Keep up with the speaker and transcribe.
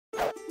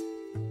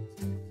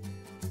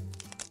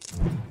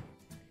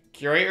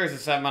Curator is a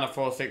 7 mana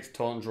 4/6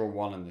 taunt, draw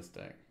 1 in this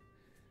deck.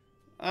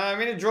 I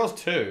mean, it draws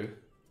 2.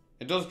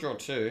 It does draw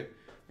 2.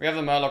 We have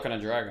the Murloc and a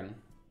Dragon.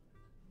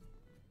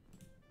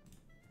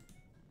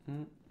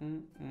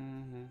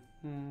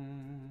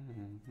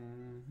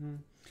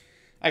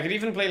 I could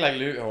even play like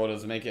Loot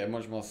Hoarders and make it a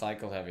much more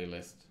cycle heavy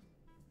list.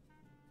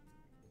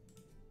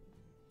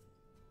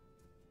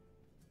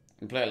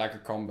 And play it like a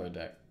combo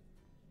deck.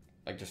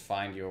 Like just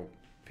find your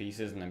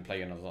pieces and then play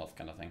yours off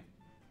kind of thing.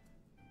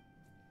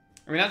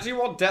 I mean, actually,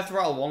 what Death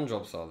Rattle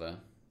 1-drops are there?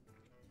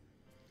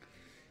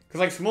 Because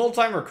like Small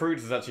Time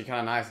Recruits is actually kind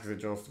of nice because it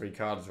draws 3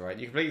 cards, right?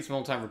 You can play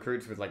Small Time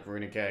Recruits with like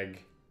Runic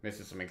Egg,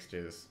 Mystical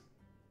Mixtures.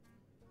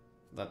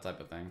 That type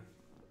of thing.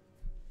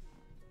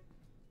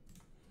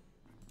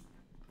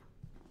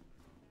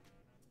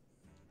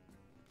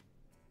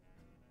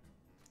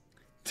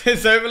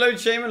 This Overload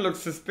Shaman looks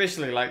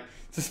suspiciously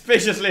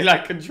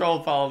like Control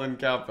Paladin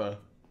Kappa.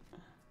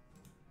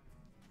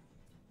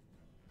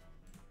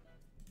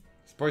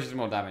 Pushes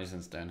more damage than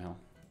Stonehill.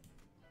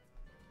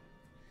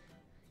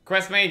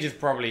 Quest Mage is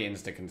probably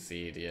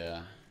insta-concede,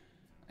 yeah.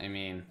 I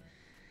mean,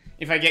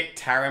 if I get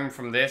Tarim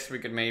from this, we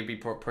could maybe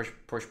push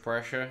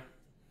pressure.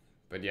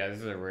 But yeah, this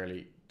is a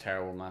really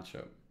terrible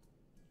matchup.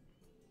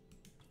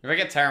 If I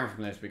get Tarim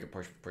from this, we could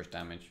push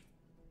damage.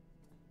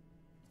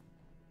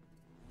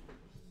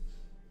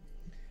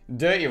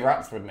 Dirty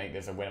Rats would make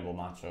this a winnable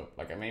matchup.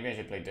 Like, maybe I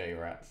should play Dirty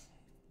Rats.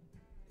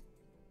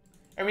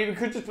 I mean, we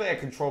could just play a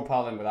Control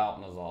Paladin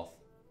without N'Zoth.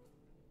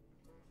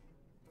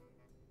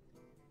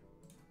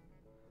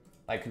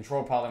 Like,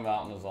 Control Paladin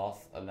without N'Zoth,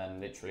 and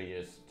then literally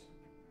just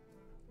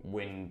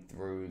win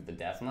through the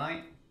Death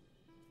Knight.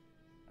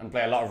 And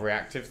play a lot of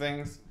reactive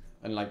things.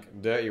 And,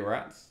 like, Dirty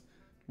Rats.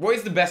 What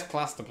is the best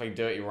class to play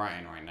Dirty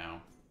Rat in right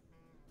now?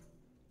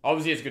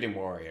 Obviously, it's good in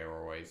Warrior,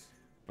 always.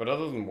 But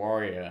other than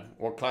Warrior,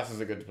 what classes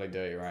are good to play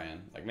Dirty Rat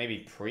in? Like, maybe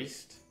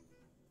Priest?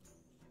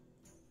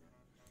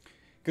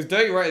 Because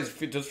Dirty Rat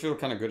does feel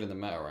kind of good in the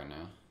meta right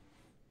now.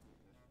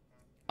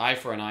 Eye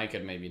for an Eye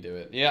could maybe do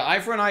it. Yeah,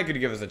 Eye for an Eye could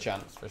give us a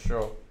chance, for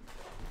sure.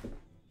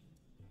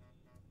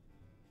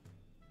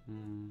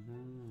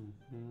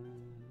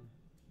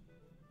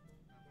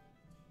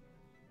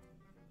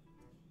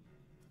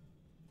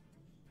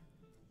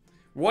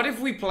 What if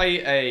we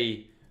play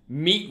a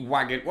Meat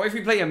Wagon? What if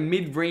we play a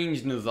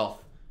mid-range N'Zoth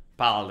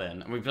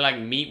Paladin and we play like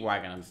Meat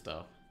Wagon and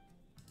stuff?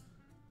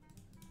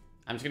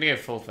 I'm just gonna go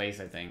full face,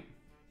 I think.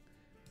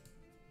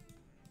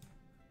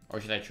 Or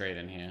should I trade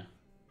in here?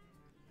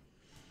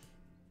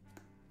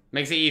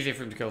 Makes it easier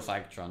for him to kill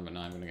Psychotron, but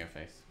no, I'm gonna go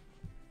face.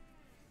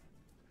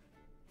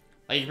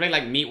 Like, you can play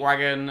like Meat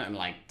Wagon and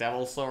like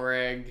Devil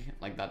Soreg,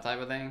 like that type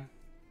of thing.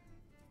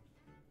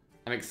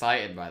 I'm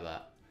excited by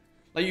that.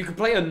 Like, you could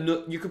play a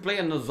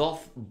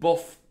N'Zoth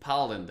buff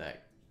Paladin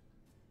deck.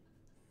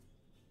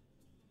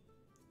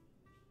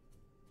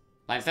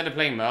 Like, instead of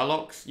playing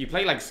Murlocs, you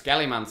play like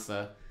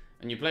Skellymancer,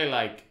 and you play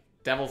like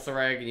Devil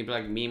Soreg, and you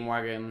play like Meme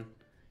Wagon. Do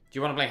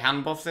you want to play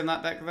hand buffs in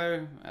that deck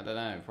though? I don't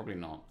know, probably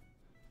not.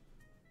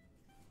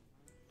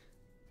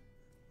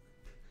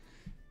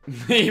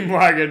 Meme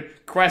Wagon,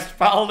 Quest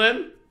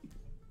Paladin,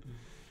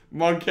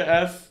 Monka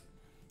S.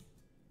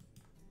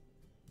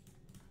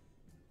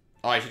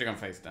 Oh, I should have gone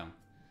face down.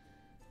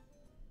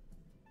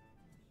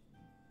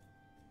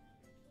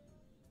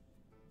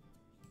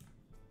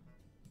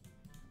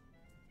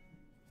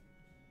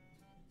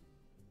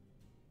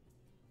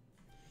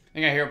 I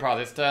think I Hero Power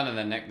this turn and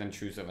then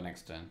choose over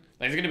next turn.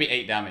 Like, it's going to be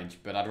 8 damage,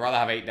 but I'd rather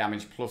have 8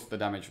 damage plus the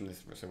damage from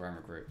this Sovereign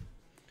Recruit.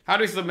 How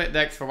do we submit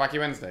decks for Wacky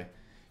Wednesday?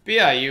 But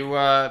yeah, you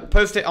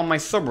post it on my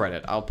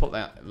subreddit. I'll put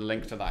that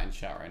link to that in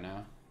chat right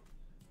now.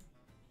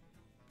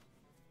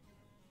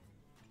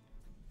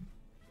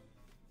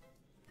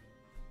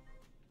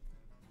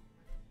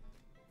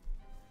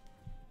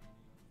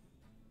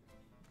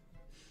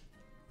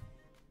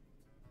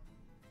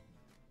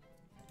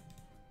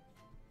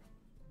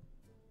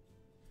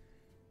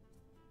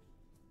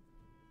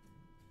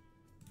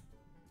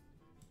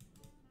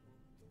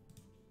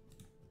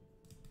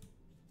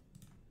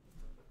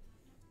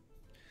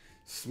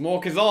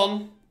 Smoke is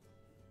on.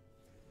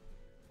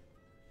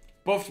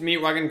 Buffed Meat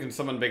Wagon can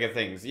summon bigger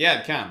things. Yeah,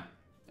 it can.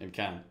 It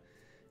can.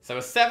 So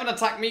a 7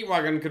 attack Meat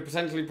Wagon could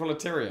potentially pull a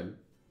Tyrion.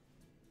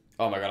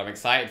 Oh my god, I'm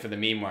excited for the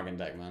Meme Wagon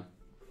deck, man.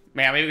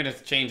 Man, I'm even going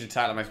to change the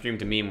title of my stream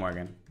to Meme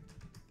Wagon.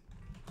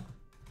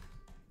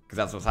 Because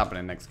that's what's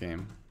happening next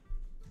game.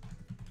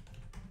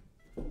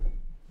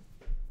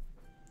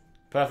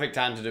 Perfect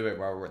time to do it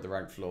while we're at the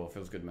right floor.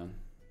 Feels good, man.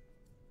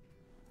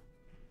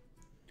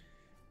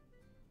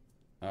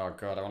 Oh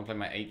god, I want to play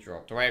my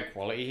 8-drop. Do I have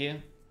quality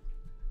here?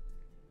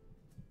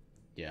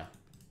 Yeah.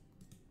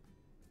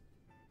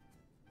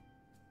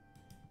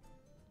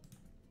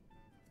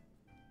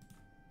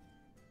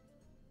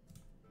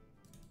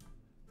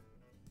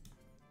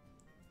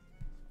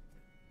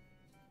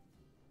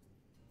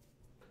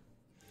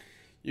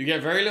 You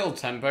get very little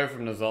tempo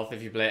from N'Zoth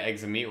if you play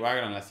Eggs and Meat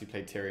Wagon unless you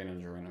play Tyrion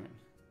and Jorun.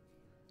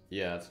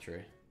 Yeah, that's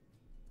true.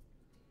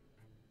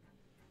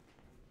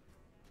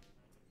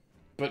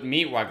 But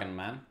Meat Wagon,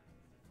 man.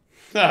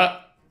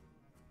 I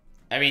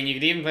mean, you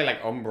could even play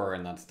like Umbra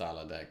in that style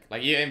of deck.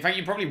 Like, in fact,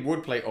 you probably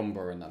would play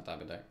Umbra in that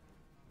type of deck.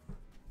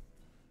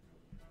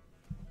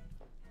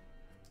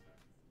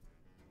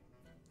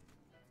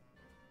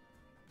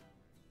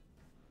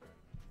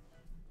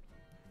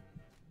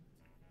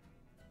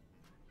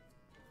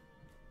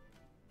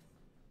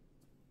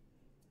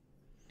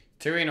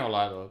 Tyrion or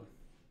Lido?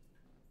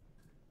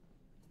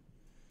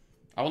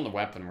 I want the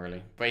weapon,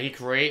 really. But he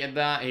created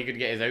that. He could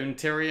get his own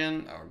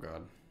Tyrion. Oh,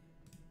 God.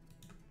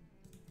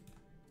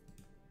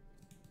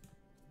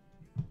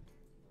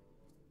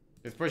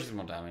 This pushes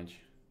more damage.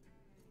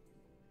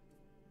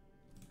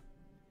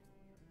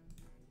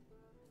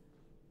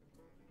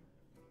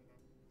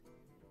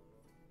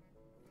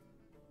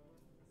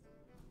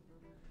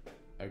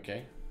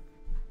 Okay.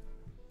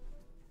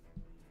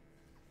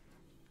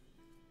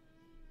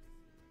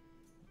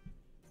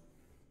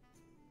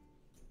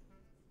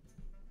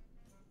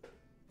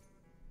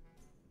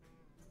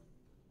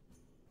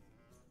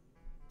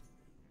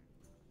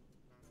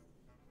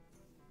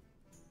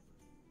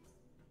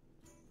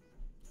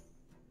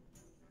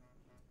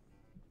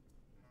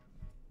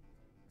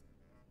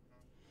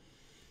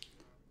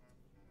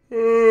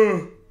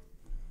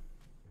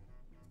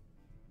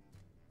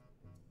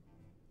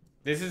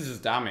 This is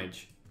just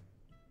damage.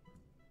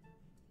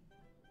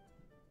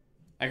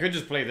 I could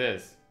just play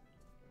this.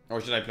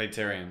 Or should I play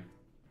Tyrion?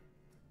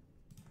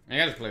 I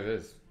gotta just play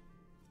this.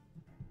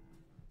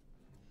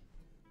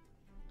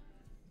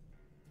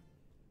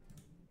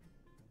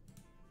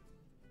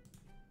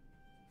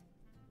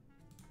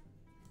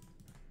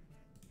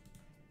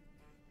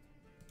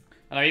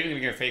 And I'm even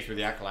gonna go face with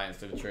the Acolyte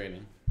instead of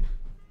trading.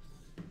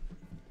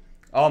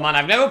 Oh man,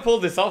 I've never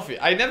pulled this off.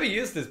 I never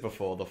used this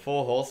before, the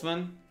 4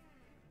 Horsemen.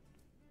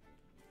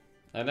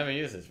 I've never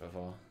used this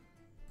before.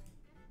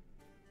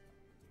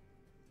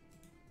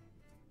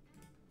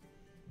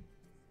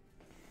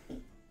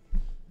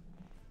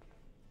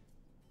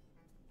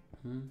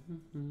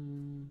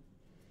 Man,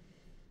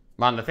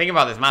 the thing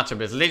about this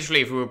matchup is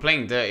literally if we were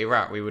playing Dirty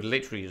Rat, we would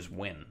literally just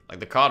win. Like,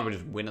 the card would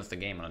just win us the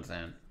game on its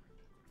own.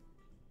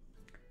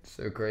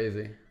 So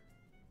crazy.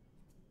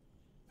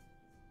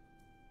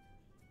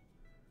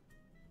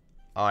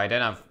 Oh, I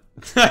don't have...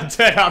 I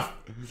don't have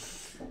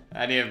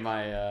any of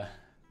my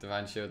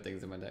Divine Shield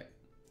things in my deck.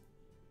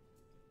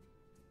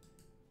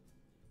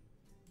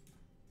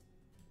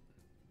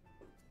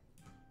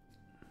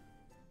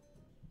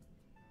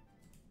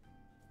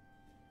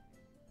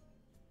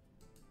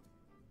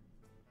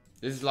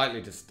 This is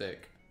likely to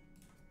stick.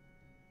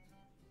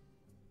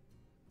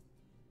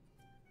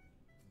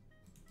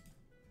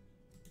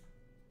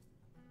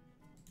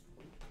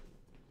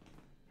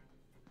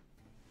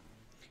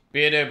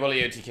 Beardo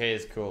Bully OTK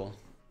is cool.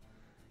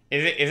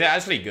 Is it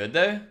actually good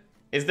though?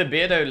 Is the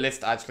Beardo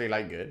list actually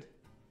like good?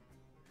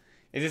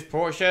 Is this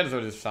Portishead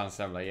or just sounds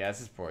similar? Yeah, this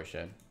is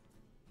Portishead.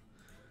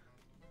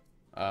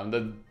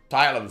 The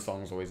title of the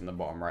song is always in the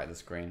bottom right of the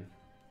screen.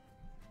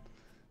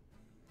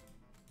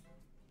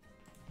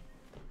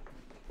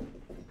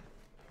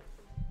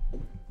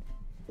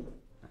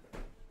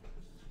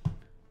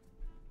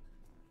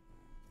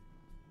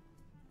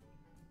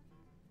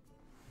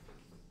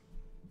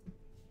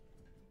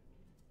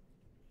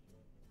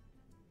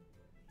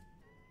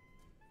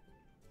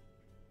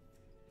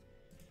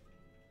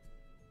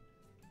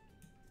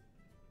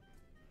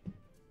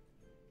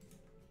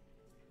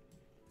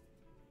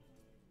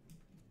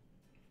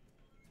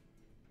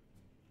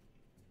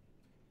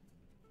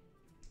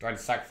 Do I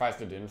sacrifice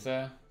the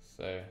Doomsayer?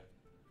 So...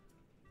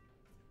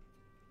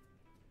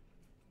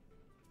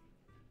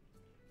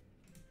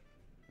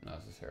 No,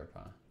 this is Hero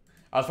Power.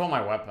 I just want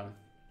my weapon.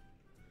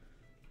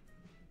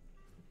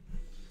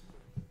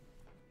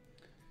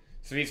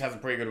 Cerise has a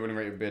pretty good win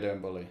rate with Beardo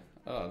and Bully.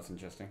 Oh, that's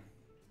interesting.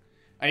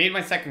 I need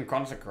my second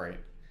Consecrate.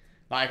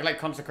 Like, I could like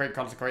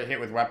Consecrate, hit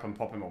with weapon,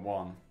 pop him at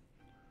 1.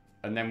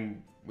 And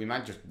then we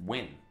might just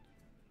win.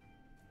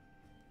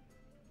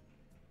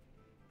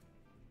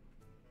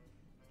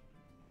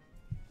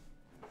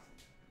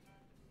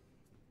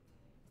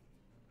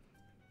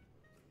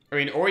 I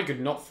mean, or he could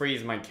not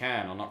freeze my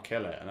can or not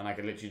kill it, and then I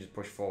could literally just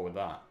push forward with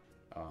that.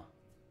 Oh.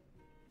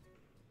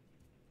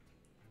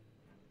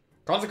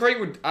 Consecrate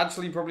would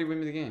actually probably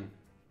win me the game.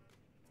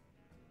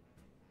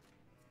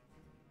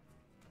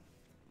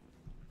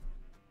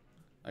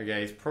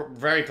 Okay, he's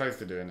very close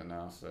to doing it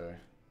now, so...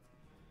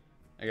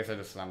 I guess I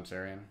just slam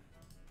Tyrion.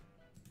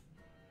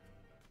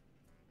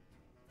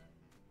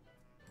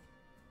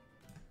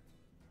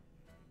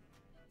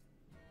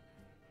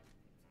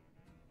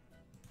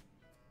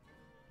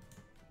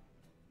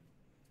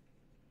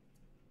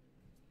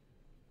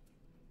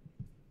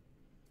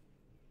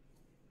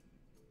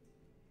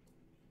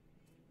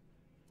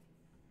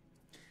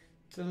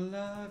 To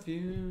love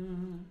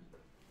you.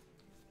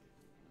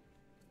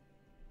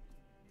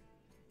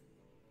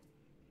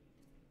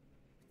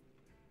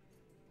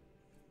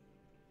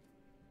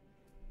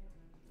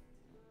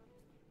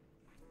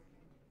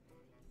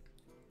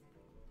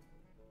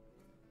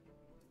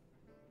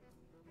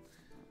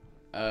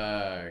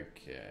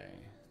 Okay.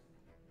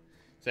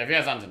 So if he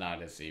has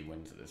Antonidas, he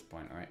wins at this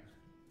point, right?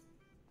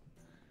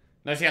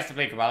 Unless he has to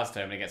play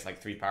Cabalistor and he gets like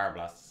 3 Power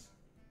Blasts.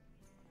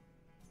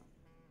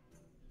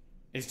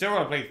 He's still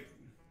gonna play...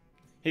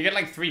 He get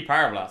like 3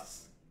 Power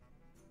Blasts.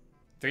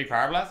 3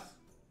 Power Blasts?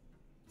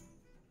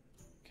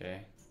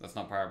 Okay, that's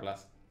not Power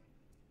Blast.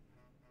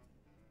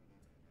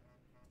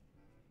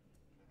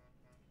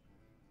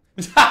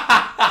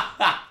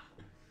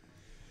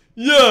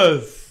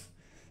 Yes!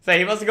 So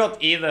he must have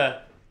got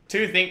either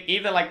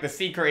either like the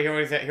secret he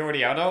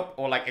already out of,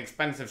 or like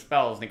expensive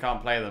spells and he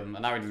can't play them,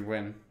 and now he just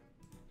win.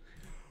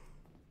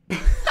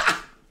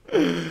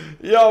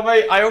 Yo,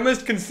 mate, I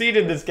almost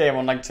conceded this game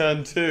on like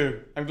turn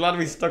 2. I'm glad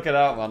we stuck it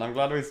out, man. I'm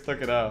glad we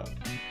stuck it out.